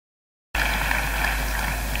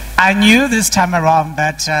I knew this time around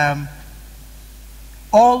that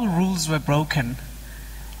all rules were broken.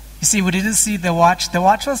 You see, we didn't see the watch. The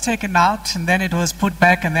watch was taken out, and then it was put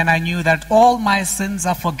back, and then I knew that all my sins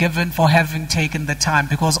are forgiven for having taken the time,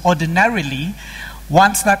 because ordinarily,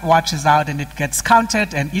 once that watch is out and it gets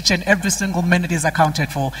counted, and each and every single minute is accounted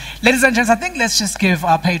for. Ladies and gents, I think let's just give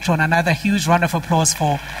our patron another huge round of applause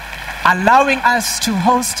for allowing us to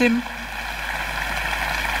host him,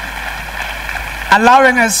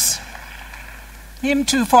 allowing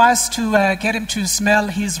for us to get him to smell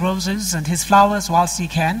his roses and his flowers whilst he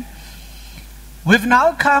can. We've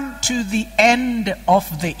now come to the end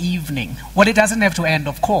of the evening. Well, it doesn't have to end,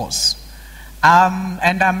 of course.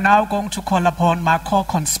 And I'm now going to call upon my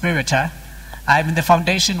co-conspirator. In the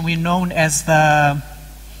foundation, we're known as I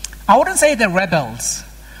wouldn't say the rebels,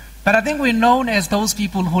 but I think we're known as those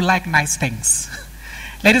people who like nice things.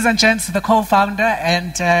 Ladies and gents, the co-founder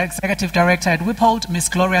and executive director at Wiphold, Miss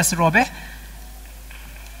Gloria Sirobe.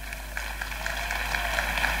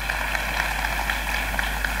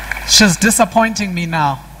 She's disappointing me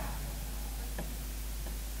now.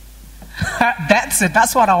 That's it.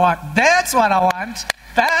 That's what I want. That's what I want.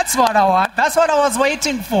 That's what I want. That's what I was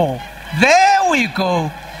waiting for. There we go.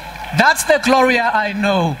 That's the Gloria I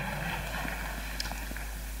know.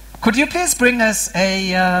 Could you please bring us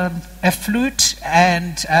a flute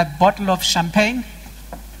and a bottle of champagne?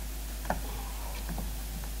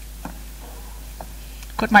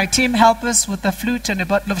 Could my team help us with the flute and a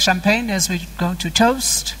bottle of champagne as we're going to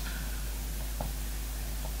toast?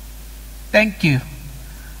 Thank you.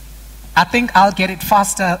 I think I'll get it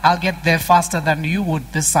faster. I'll get there faster than you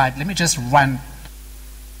would this side. Let me just run.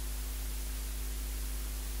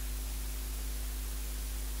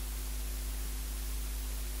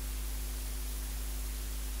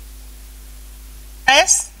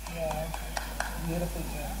 Yes? Yeah. Beautiful.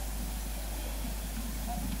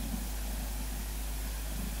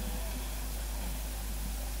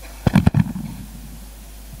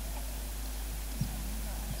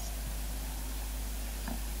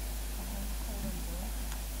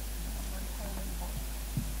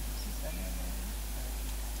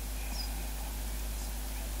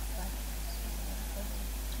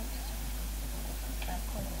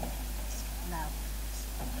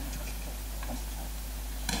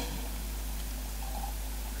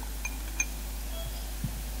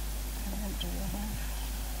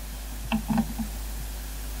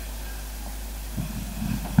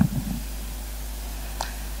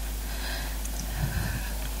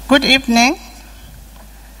 Good evening.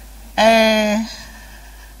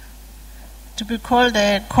 To be called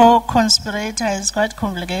a co-conspirator is quite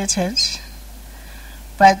complicated,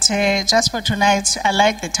 but just for tonight, I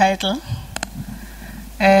like the title.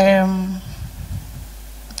 I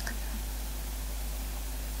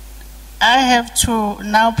have to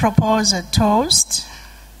now propose a toast,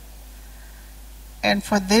 and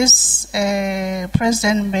for this,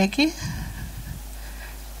 President Mbeki,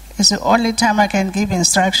 it's the only time I can give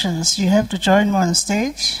instructions. You have to join me on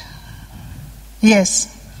stage. Yes,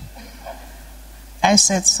 I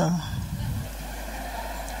said so.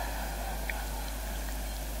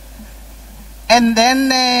 And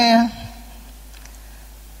then,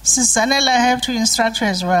 Sisanel, I have to instruct her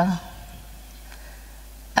as well.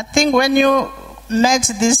 I think when you met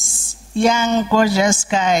this young, gorgeous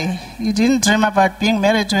guy, you didn't dream about being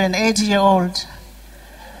married to an 80-year-old.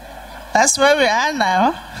 That's where we are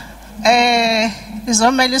now.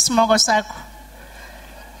 Izomeli smogo sakho.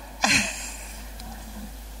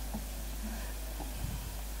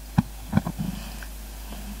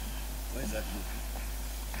 Where's that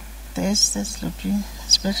Lupi? There's Lupi.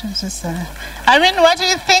 Special sister. I mean, what do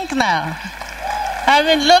you think now? I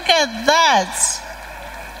mean, look at that.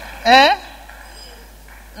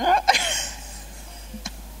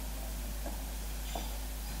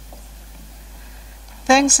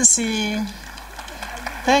 Thanks, Sissy.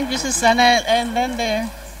 Thank you, Susanna. And then the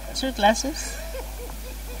 2 glasses.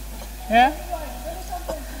 Yeah?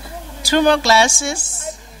 2 more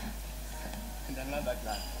glasses. And another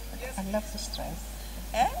glass. I love this dress.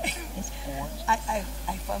 It's gorgeous.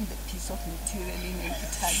 I found the piece of material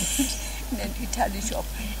in an Italian shop.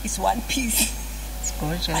 It's one piece. It's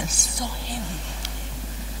gorgeous. And it's so heavy.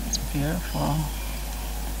 It's beautiful.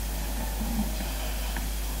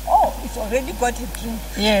 Oh, it's already got a drink.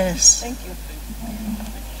 Yes. Thank you.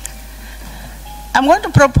 I'm going to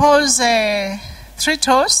propose 3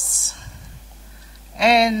 toasts.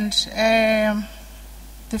 And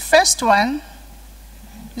the first one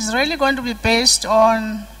is really going to be based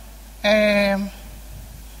on the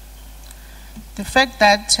fact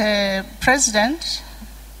that President,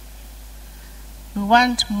 we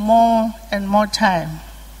want more and more time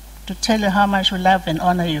to tell you how much we love and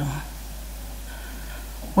honor you.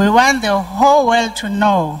 We want the whole world to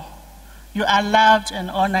know you are loved and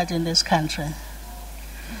honored in this country,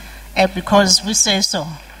 because we say so.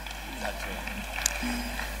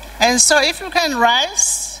 And so if you can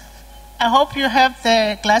rise, I hope you have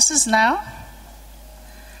the glasses now.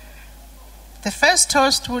 The first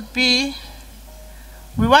toast would be,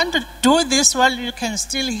 we want to do this while you can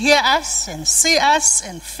still hear us and see us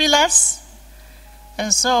and feel us.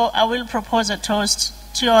 And so I will propose a toast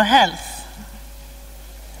to your health.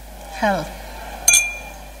 Health.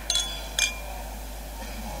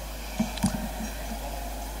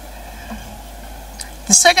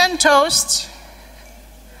 The second toast,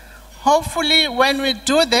 hopefully when we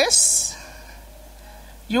do this,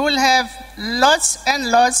 you will have lots and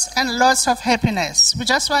lots and lots of happiness. We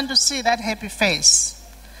just want to see that happy face.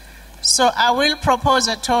 So I will propose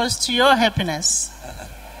a toast to your happiness.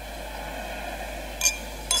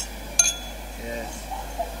 Yes.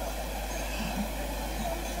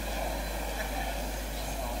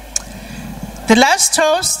 The last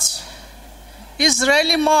toast is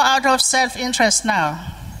really more out of self-interest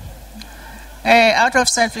now. Out of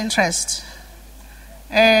self-interest.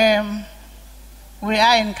 We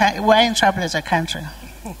are in trouble as a country.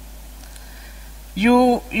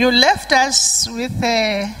 You left us with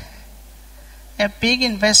a big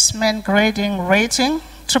investment grading rating,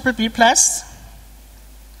 BBB+.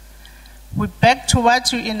 We're back to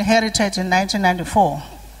what you inherited in 1994.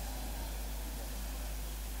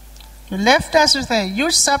 You left us with a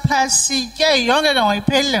huge surplus.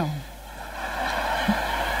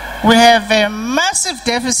 We have a massive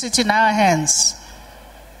deficit in our hands.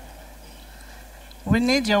 We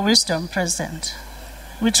need your wisdom, President.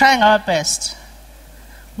 We're trying our best.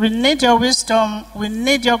 We need your wisdom. We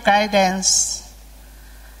need your guidance.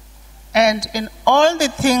 And in all the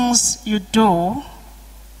things you do,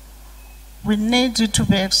 we need you to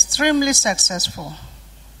be extremely successful.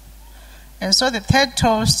 And so the third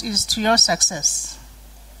toast is to your success.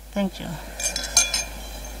 Thank you.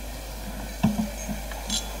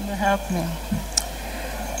 You help me.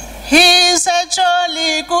 He's a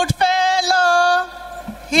jolly good fellow.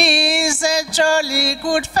 He's a jolly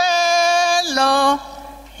good fellow.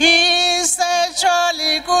 He's a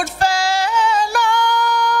jolly good fellow.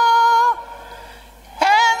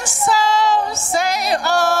 And so say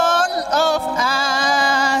all of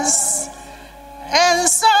us. And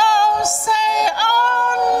so say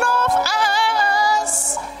all of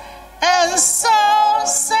us. And so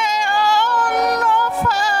say all of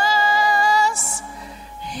us.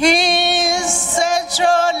 He's a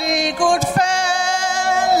jolly good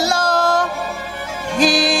fellow.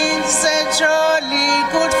 He's a jolly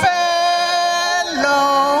good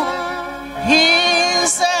fellow.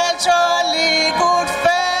 He's a jolly good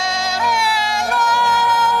fellow.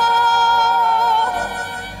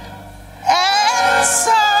 And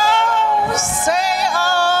so say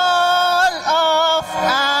all of us.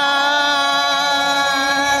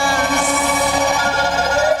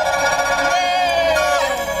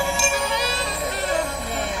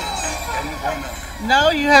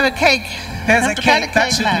 Now you have a cake. There's a cake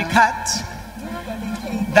that should be cut.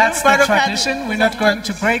 That's the tradition. We're not going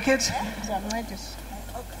to break it. Happy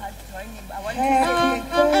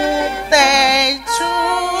birthday to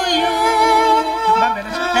you. Happy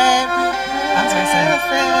birthday.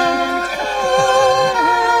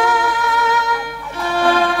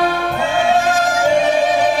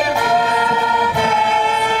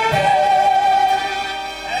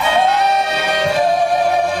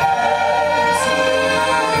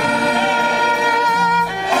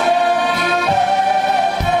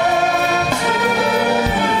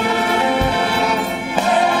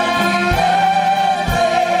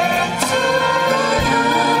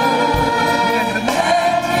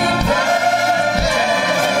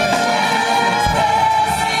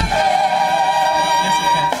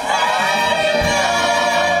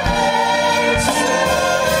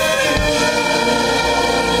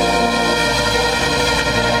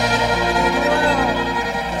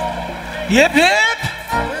 Hip hip!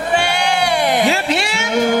 Hooray! Hip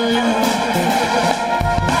hip!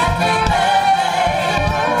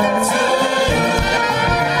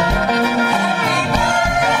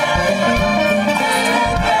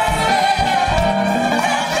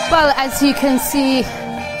 Well, as you can see,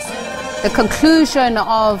 the conclusion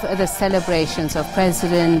of the celebrations of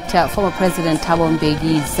former President Thabo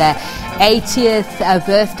Mbeki's 80th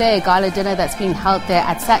birthday, a gala dinner that's being held there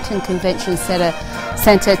at Sandton Convention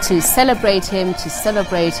Centre to celebrate him, to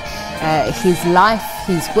celebrate his life,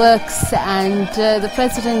 his works, and the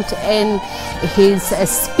President in his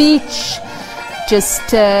speech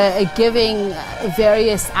just giving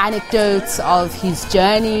various anecdotes of his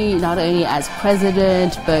journey, not only as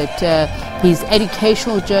president, but his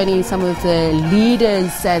educational journey, some of the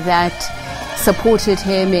leaders that supported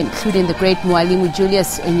him, including the great Mwalimu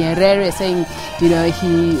Julius Nyerere, saying, you know,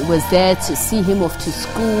 he was there to see him off to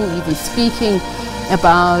school, even speaking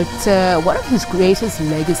about one of his greatest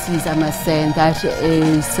legacies, I must say, and that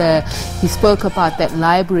is he spoke about that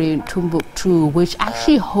library in Timbuktu, which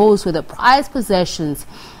actually holds one of the prized possessions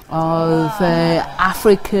of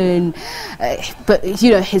African, but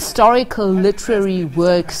you know, historical literary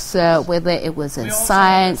works, whether it was in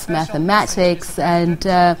science, mathematics, and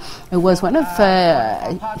it was one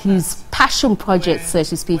of his passion projects, so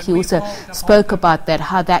to speak. He also spoke about that,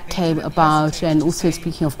 how that came about, and also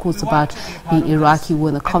speaking, of course, about the Iraqi war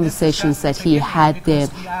and the conversations that he had there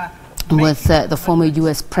with the former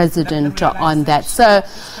U.S. president on that. So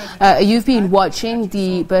you've been watching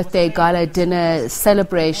the birthday gala dinner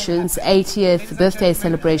celebrations, 80th birthday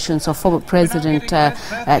celebrations of former President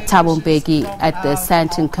Thabo Mbeki at the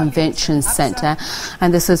Sandton Convention Centre,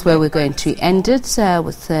 and this is where we're going to end it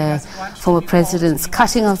with the former president's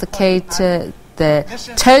cutting of the cake, the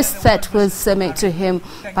toast that was made to him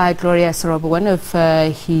by Gloria Soroba, one of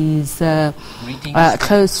his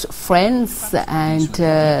close friends and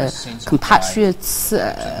compatriots,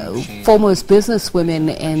 foremost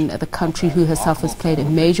businesswomen in the country, who herself has played a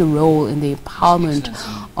major role in the empowerment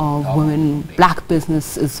of women, black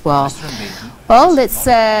business as well. Well, let's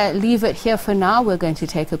leave it here for now. We're going to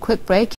take a quick break.